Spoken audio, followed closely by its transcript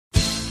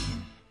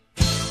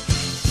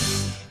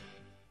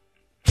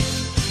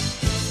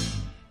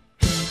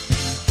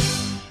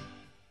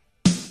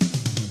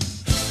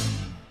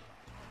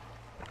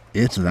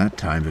It's that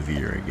time of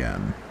year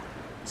again.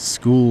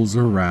 Schools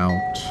are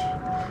out,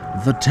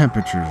 the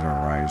temperatures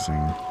are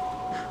rising,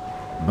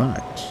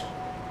 but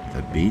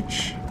the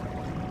beach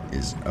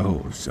is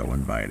oh so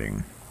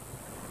inviting.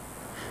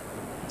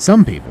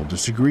 Some people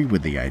disagree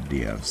with the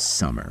idea of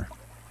summer.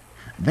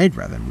 They'd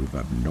rather move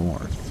up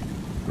north,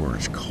 where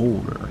it's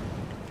colder.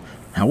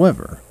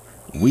 However,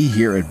 we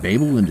here at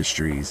Babel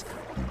Industries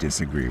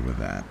disagree with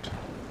that.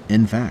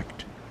 In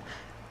fact,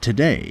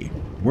 today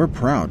we're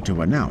proud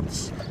to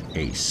announce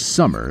a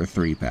summer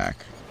 3-pack.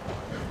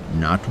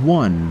 Not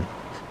one,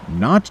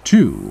 not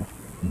two,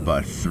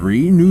 but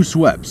 3 new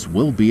sweps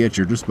will be at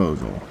your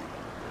disposal.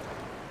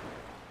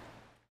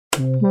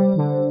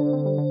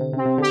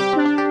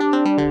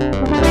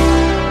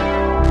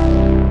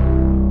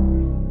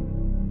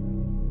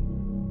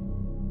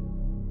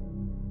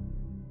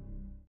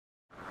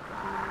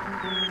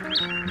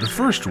 The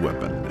first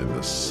weapon in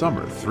the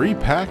Summer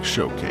 3-pack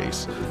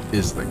showcase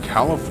is the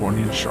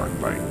Californian Shark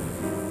Bite.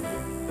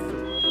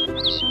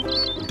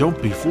 Don't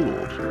be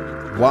fooled.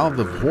 While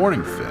the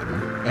warning fin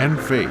and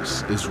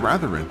face is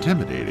rather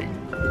intimidating,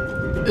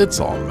 it's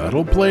all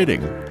metal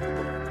plating.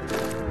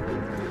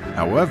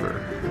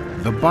 However,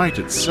 the bite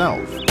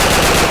itself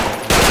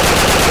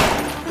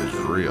is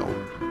real.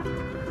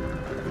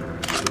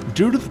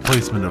 Due to the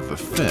placement of the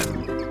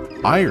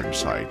fin, iron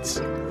sights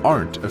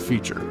aren't a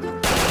feature.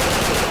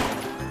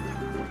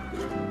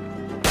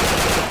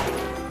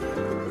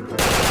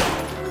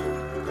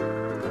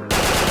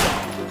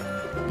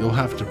 You'll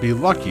have to be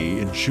lucky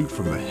and shoot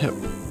from the hip.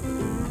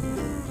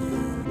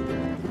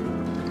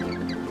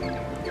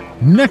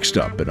 Next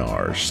up in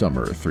our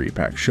Summer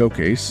 3-pack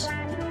showcase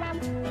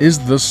is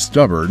the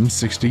Stubborn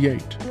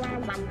 68.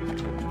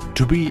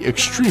 To be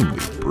extremely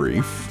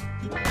brief,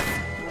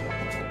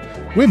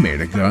 we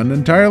made a gun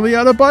entirely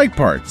out of bike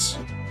parts.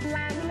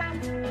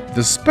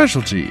 The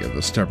specialty of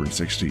the Stubborn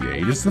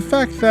 68 is the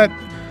fact that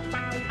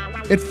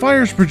it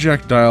fires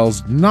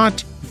projectiles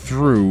not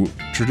through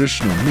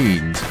traditional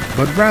means,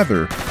 but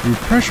rather through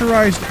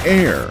pressurized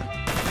air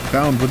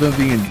found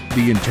within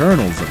the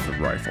internals of the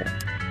rifle.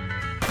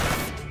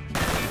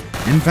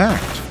 In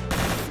fact,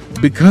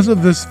 because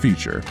of this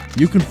feature,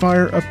 you can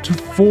fire up to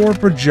 4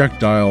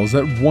 projectiles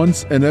at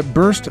once in a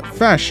burst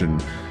fashion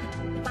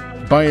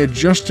by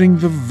adjusting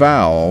the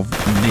valve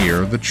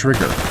near the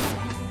trigger.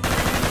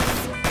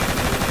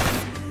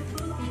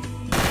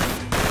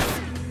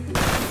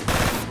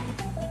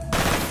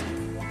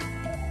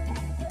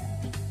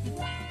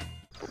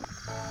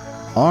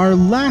 Our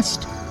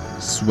last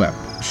SWEP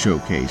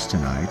showcase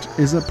tonight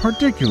is a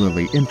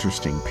particularly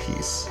interesting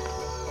piece.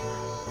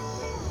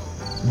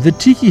 The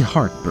Tiki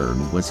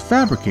Heartburn was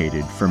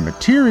fabricated from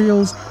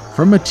materials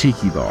from a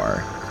tiki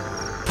bar.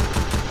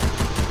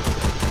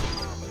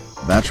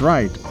 That's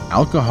right,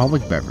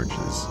 alcoholic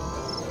beverages.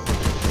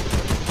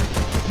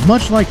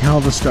 Much like how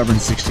the Stubborn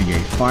 68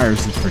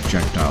 fires its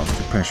projectiles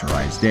through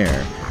pressurized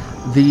air,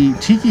 the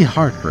Tiki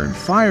Heartburn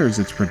fires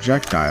its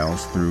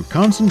projectiles through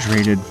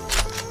concentrated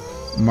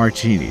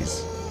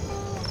martinis.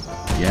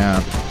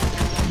 Yeah,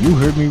 you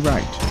heard me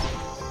right.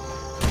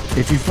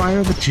 If you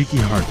fire the Tiki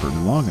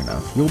Heartburn long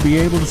enough, you'll be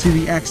able to see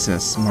the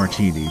excess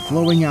martini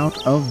flowing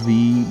out of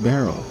the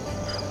barrel.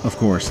 Of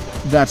course,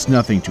 that's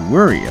nothing to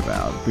worry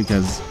about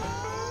because,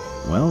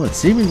 well, it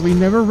seemingly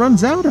never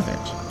runs out of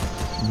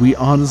it. We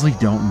honestly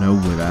don't know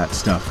where that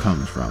stuff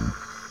comes from.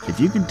 If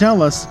you can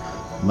tell us,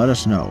 let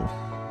us know.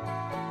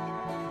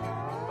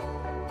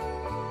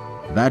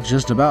 That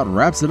just about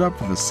wraps it up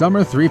for the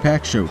Summer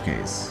 3-pack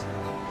showcase.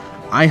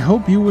 I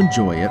hope you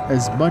enjoy it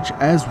as much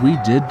as we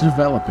did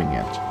developing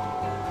it.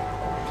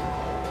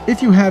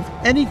 If you have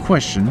any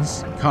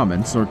questions,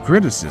 comments, or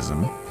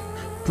criticism,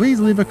 please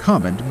leave a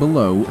comment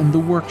below in the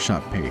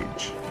workshop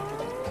page.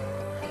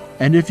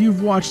 And if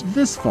you've watched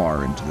this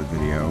far into the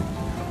video,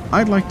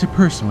 I'd like to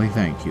personally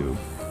thank you.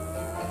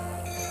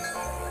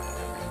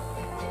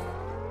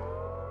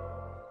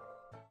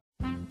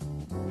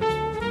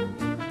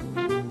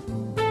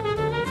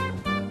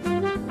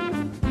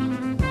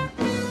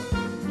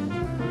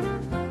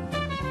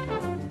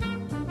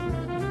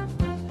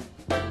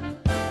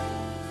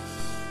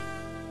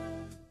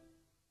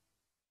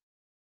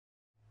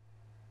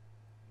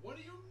 What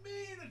do you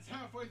mean it's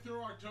halfway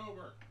through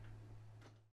October?